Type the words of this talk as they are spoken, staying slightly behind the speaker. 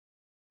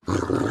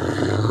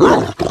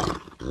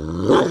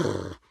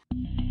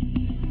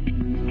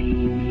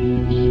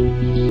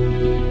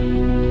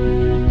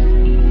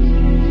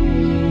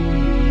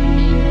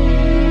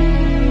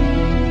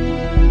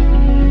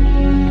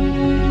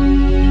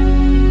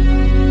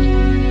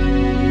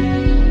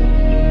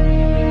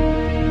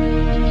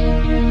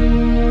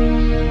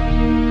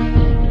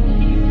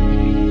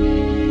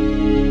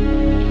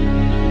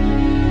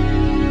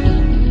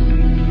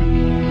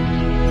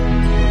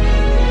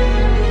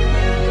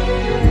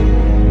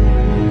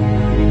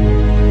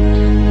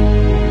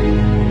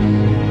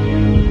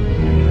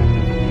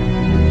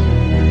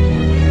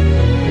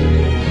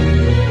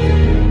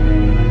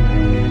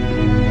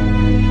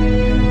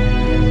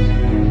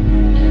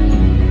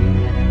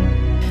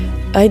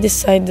I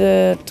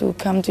decided to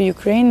come to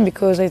Ukraine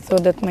because I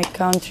thought that my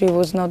country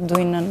was not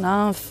doing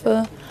enough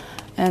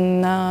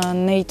and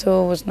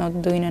NATO was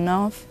not doing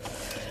enough.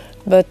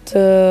 But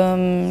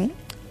then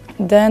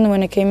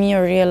when I came here,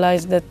 I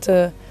realized that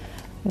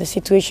the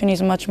situation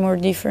is much more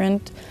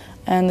different,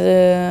 and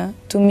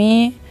to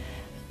me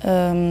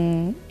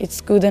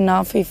it's good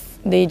enough if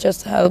they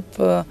just help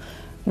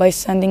by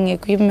sending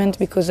equipment,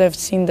 because I've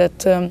seen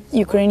that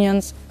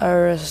Ukrainians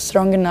are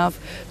strong enough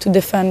to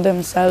defend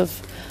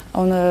themselves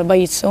by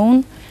its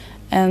own.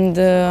 And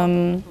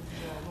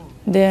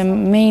the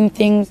main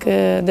thing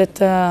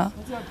that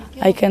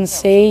I can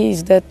say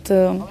is that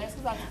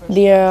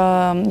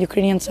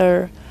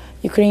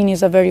Ukraine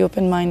is a very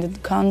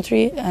open-minded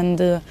country,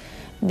 and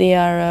they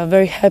are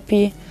very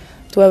happy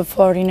to have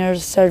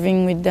foreigners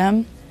serving with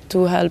them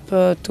to help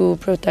to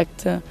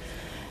protect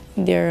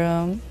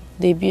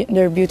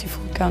their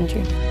beautiful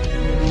country.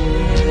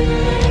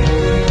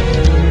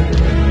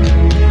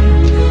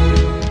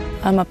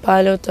 I'm a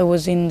pilot. I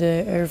was in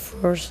the Air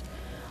Force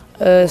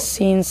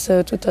since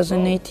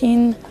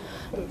 2018.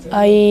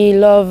 I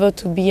love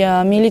to be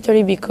a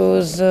military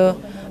because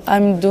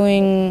I'm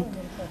doing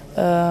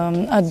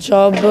a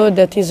job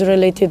that is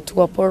related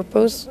to a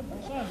purpose,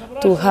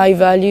 to high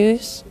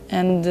values,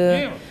 and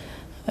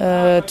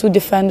to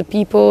defend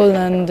people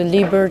and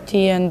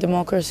liberty and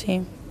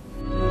democracy.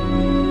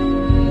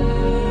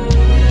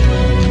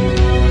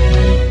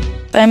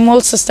 I'm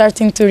also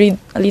starting to read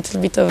a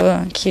little bit of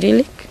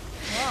Cyrillic.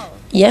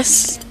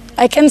 Yes,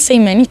 I can say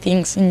many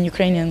things in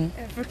Ukrainian.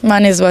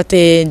 Mane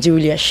zvate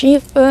Giulia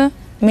Schiff,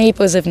 mei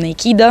pozivnej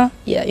Kida.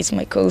 Yeah, it's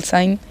my call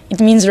sign. It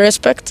means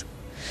respect,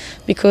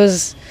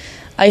 because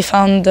I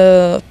found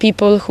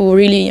people who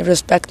really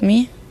respect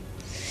me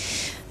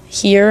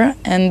here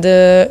and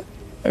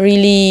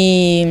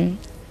really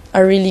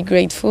are really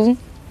grateful.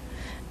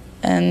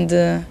 And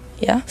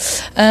yeah,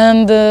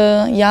 and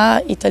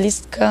yeah,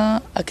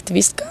 italijska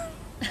aktivistka.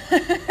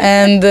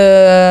 And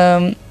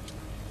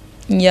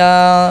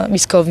ja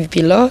військовий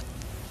pilot.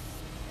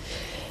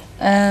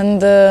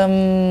 And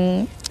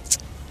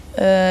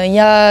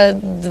я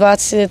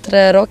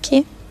 23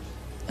 роки.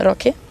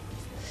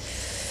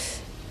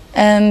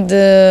 And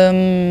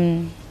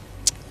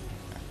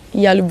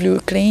я люблю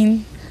Україну.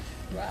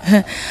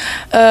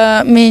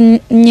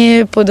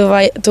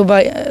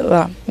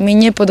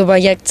 Мені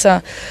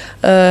подобається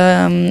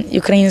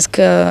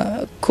українська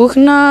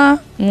кухня,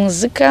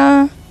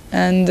 музика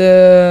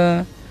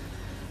and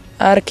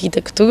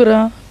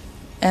архітектура.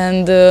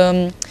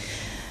 And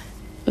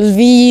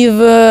Львів,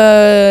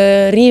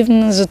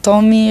 Рівне,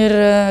 Житомир,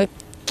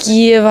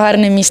 Київ,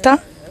 гарне міста.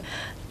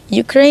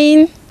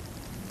 Україна,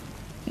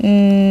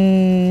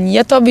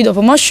 я тобі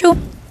допоможу.